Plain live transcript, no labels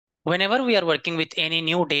Whenever we are working with any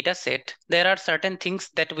new data set, there are certain things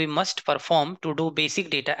that we must perform to do basic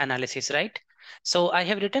data analysis, right? So I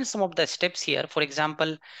have written some of the steps here. For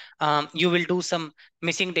example, you will do some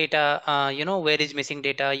missing data, where is missing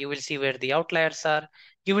data? You will see where the outliers are.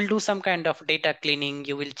 You will do some kind of data cleaning.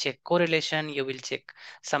 You will check correlation. You will check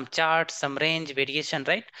some charts, some range variation,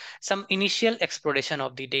 right? Some initial exploration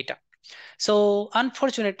of the data. So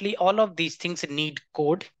unfortunately, all of these things need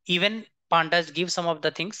code. Even pandas give some of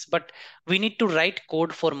the things, but we need to write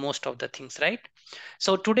code for most of the things, right?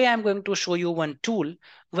 So today I'm going to show you one tool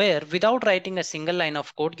where without writing a single line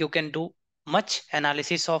of code, you can do much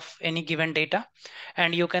analysis of any given data,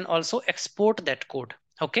 and you can also export that code.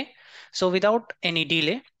 Okay. So without any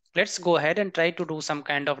delay, let's go ahead and try to do some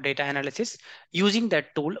kind of data analysis using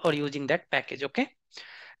that tool or using that package. Okay.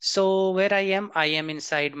 So where I am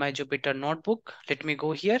inside my Jupyter notebook. Let me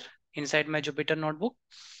go here inside my Jupyter notebook.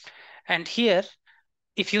 And here,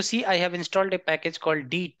 if you see, I have installed a package called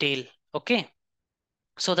detail. Okay.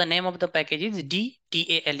 So the name of the package is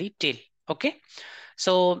DTALE tail. Okay.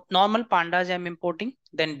 So normal pandas I'm importing,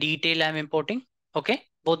 then detail I'm importing. Okay.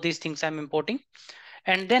 Both these things I'm importing.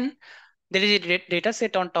 And then there is a data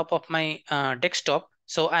set on top of my desktop.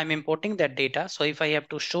 So I'm importing that data. So if I have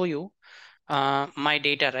to show you my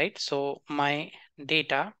data, right? So my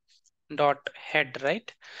data dot head,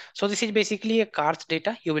 right? So this is basically a car's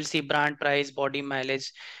data. You will see brand, price, body,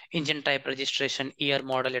 mileage, engine type, registration, year,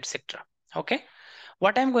 model, etc. Okay.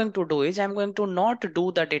 What I'm going to do is I'm going to not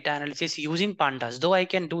do the data analysis using pandas, though I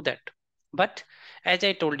can do that. But as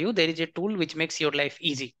I told you, there is a tool which makes your life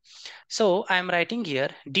easy. So I'm writing here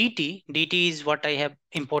dt is what I have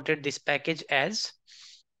imported this package as,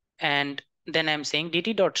 and then I'm saying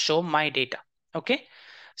dt.show my data. Okay.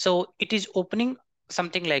 So it is opening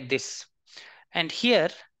something like this. And here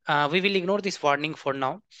we will ignore this warning for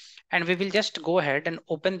now, and we will just go ahead and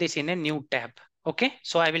open this in a new tab. Okay.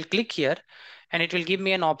 So I will click here and it will give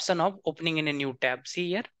me an option of opening in a new tab. See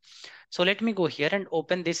here. So let me go here and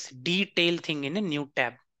open this detail thing in a new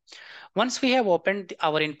tab. Once we have opened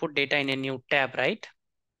our input data in a new tab, right?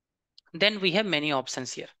 Then we have many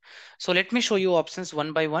options here. So let me show you options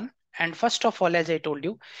one by one. And first of all, as I told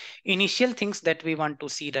you, initial things that we want to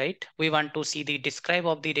see, right? We want to see the describe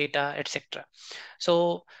of the data, etc.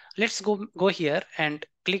 So let's go here and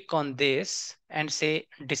click on this and say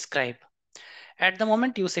describe. At the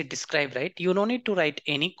moment you say describe, right? You don't need to write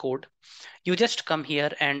any code. You just come here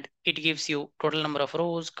and it gives you total number of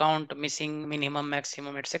rows, count, missing, minimum,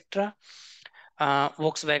 maximum, etc.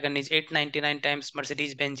 Volkswagen is 899 times,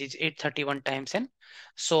 Mercedes-Benz is 831 times, and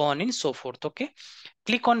so on and so forth. Okay.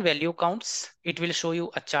 Click on value counts. It will show you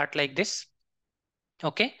a chart like this.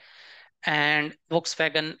 Okay. And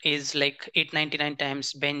Volkswagen is like 899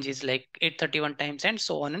 times, Benz is like 831 times, and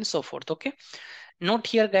so on and so forth. Okay. Note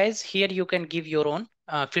here, guys, here you can give your own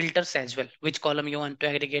filters as well, which column you want to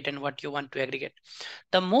aggregate and what you want to aggregate.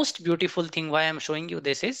 The most beautiful thing why I'm showing you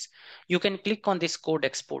this is you can click on this code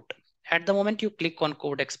export. At the moment you click on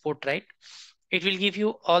code export, right? It will give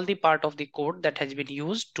you all the part of the code that has been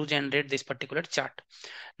used to generate this particular chart.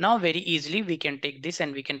 Now very easily we can take this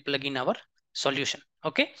and we can plug in our solution.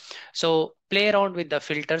 Okay. So play around with the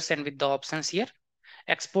filters and with the options here,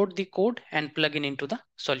 export the code and plug in into the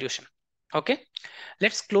solution. Okay.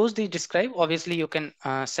 Let's close the describe. Obviously you can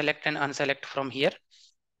select and unselect from here.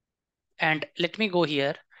 And let me go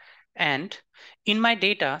here. And in my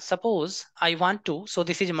data, suppose I want to, so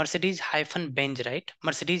this is Mercedes hyphen Benz, right?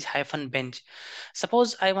 Mercedes hyphen Benz.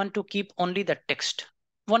 Suppose I want to keep only the text.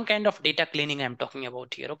 One kind of data cleaning I'm talking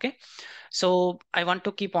about here. Okay. So I want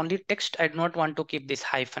to keep only text. I do not want to keep this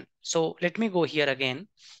hyphen. So let me go here again.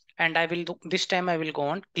 And I will do, this time I will go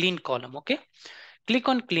on clean column. Okay. Click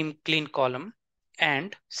on clean column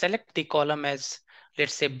and select the column as,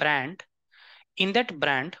 let's say, brand. In that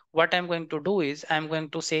brand, what I'm going to do is I'm going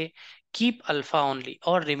to say keep alpha only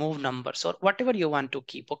or remove numbers or whatever you want to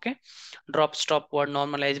keep. Okay. Drop, stop, word,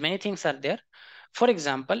 normalize, many things are there. For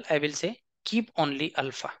example, I will say keep only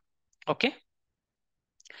alpha. Okay.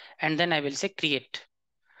 And then I will say create.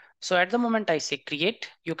 So at the moment I say create,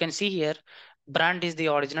 you can see here brand is the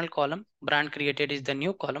original column, brand created is the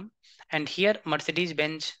new column, and here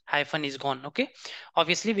Mercedes-Benz hyphen is gone. Okay.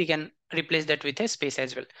 Obviously we can replace that with a space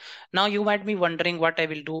as well. Now you might be wondering what I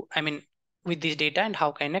will do, I mean, with this data and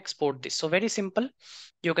how can I export this. So very simple.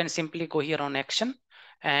 You can simply go here on action.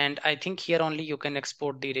 And I think here only you can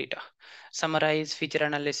export the data. Summarize, feature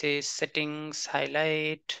analysis, settings,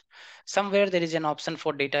 highlight. Somewhere there is an option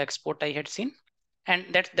for data export I had seen, and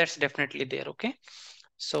that's definitely there. Okay.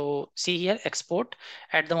 So see here export.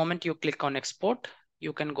 At the moment you click on export,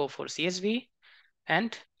 you can go for CSV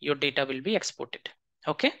and your data will be exported.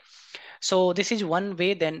 Okay. So this is one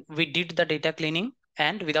way then we did the data cleaning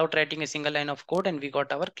and without writing a single line of code and we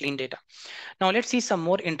got our clean data. Now let's see some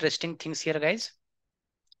more interesting things here, guys.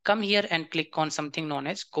 Come here and click on something known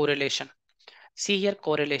as correlation. See here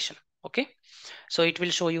correlation. Okay. So it will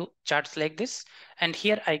show you charts like this. And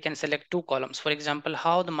here I can select two columns. For example,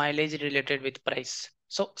 how the mileage is related with price.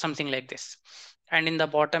 So something like this. And in the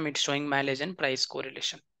bottom, it's showing mileage and price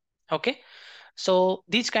correlation. Okay. So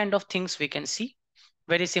these kind of things we can see.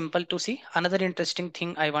 Very simple to see. Another interesting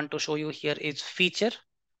thing I want to show you here is feature.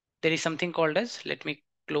 There is something called as, let me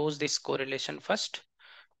close this correlation first.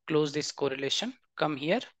 Close this correlation. Come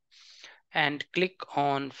here and click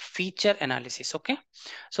on feature analysis. Okay.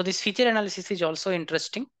 So this feature analysis is also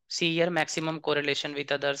interesting. See here maximum correlation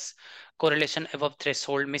with others, correlation above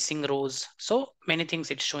threshold, missing rows. So many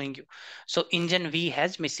things it's showing you. So engine V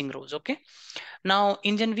has missing rows. Okay. Now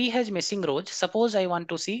engine V has missing rows. Suppose I want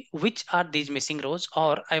to see which are these missing rows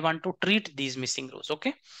or I want to treat these missing rows.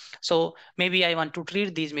 Okay. So maybe I want to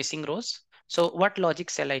treat these missing rows. So what logic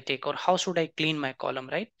shall I take or how should I clean my column,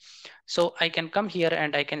 right? So I can come here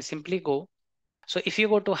and I can simply go. So if you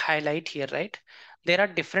go to highlight here, right, there are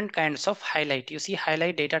different kinds of highlight. You see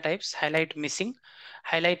highlight data types, highlight missing,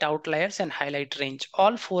 highlight outliers and highlight range.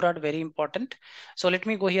 All four are very important. So let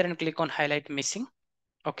me go here and click on highlight missing.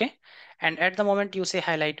 Okay. And at the moment you say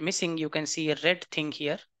highlight missing, you can see a red thing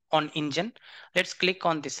here on engine. Let's click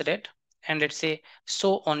on this red and let's say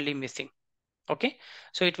show only missing. Okay,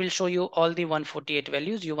 so it will show you all the 148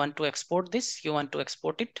 values. You want to export this, you want to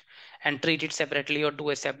export it and treat it separately or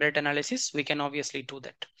do a separate analysis. We can obviously do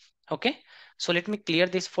that. Okay, so let me clear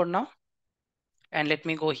this for now and let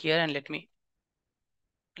me go here and let me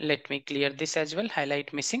clear this as well.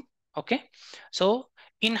 Highlight missing. Okay, so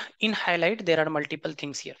in highlight there are multiple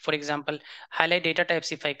things here. For example, highlight data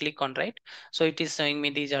types. If I click on right, so it is showing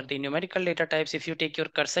me these are the numerical data types. If you take your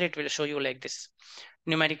cursor, it will show you like this: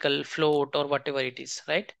 numerical, float, or whatever it is,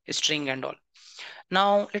 right? String and all.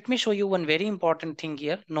 Now let me show you one very important thing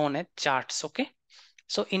here known as charts. Okay,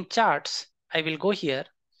 so in charts I will go here.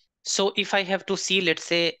 So if I have to see, let's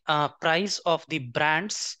say, price of the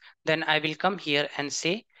brands, then I will come here and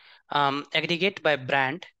say aggregate by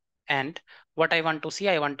brand. And what I want to see,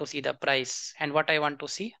 I want to see the price. And what I want to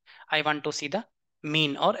see, I want to see the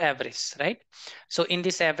mean or average, right? So in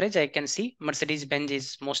this average, I can see Mercedes-Benz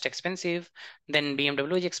is most expensive, then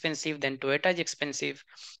BMW is expensive, then Toyota is expensive,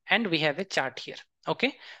 and we have a chart here.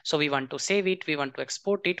 Okay, so we want to save it, we want to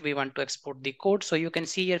export it, we want to export the code. So you can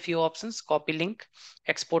see here a few options: copy link,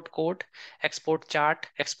 export code, export chart,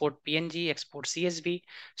 export PNG, export CSV.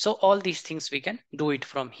 So all these things we can do it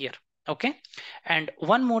from here. Okay. And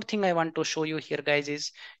one more thing I want to show you here, guys,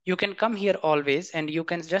 is you can come here always and you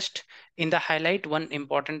can just in the highlight one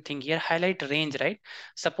important thing here, highlight range, right?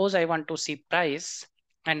 Suppose I want to see price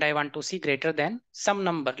and I want to see greater than some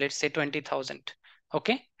number, let's say 20,000.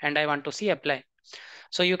 Okay. And I want to see apply.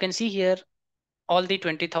 So you can see here all the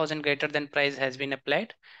 20,000 greater than price has been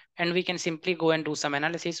applied, and we can simply go and do some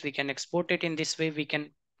analysis. We can export it in this way. We can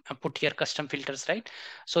put here custom filters, right?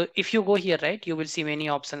 So if you go here, right, you will see many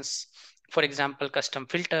options. For example, custom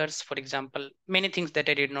filters, for example, many things that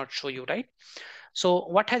I did not show you, right? So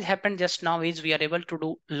what has happened just now is we are able to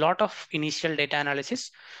do a lot of initial data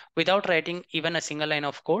analysis without writing even a single line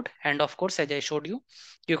of code. And of course, as I showed you,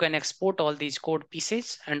 you can export all these code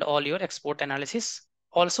pieces and all your export analysis,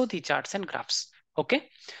 also the charts and graphs. Okay.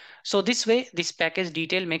 So this way, this package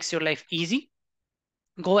detail makes your life easy.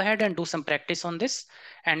 Go ahead and do some practice on this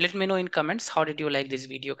and let me know in comments how did you like this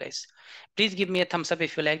video, guys. Please give me a thumbs up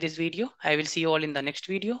if you like this video. I will see you all in the next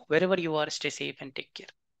video. Wherever you are, stay safe and take care.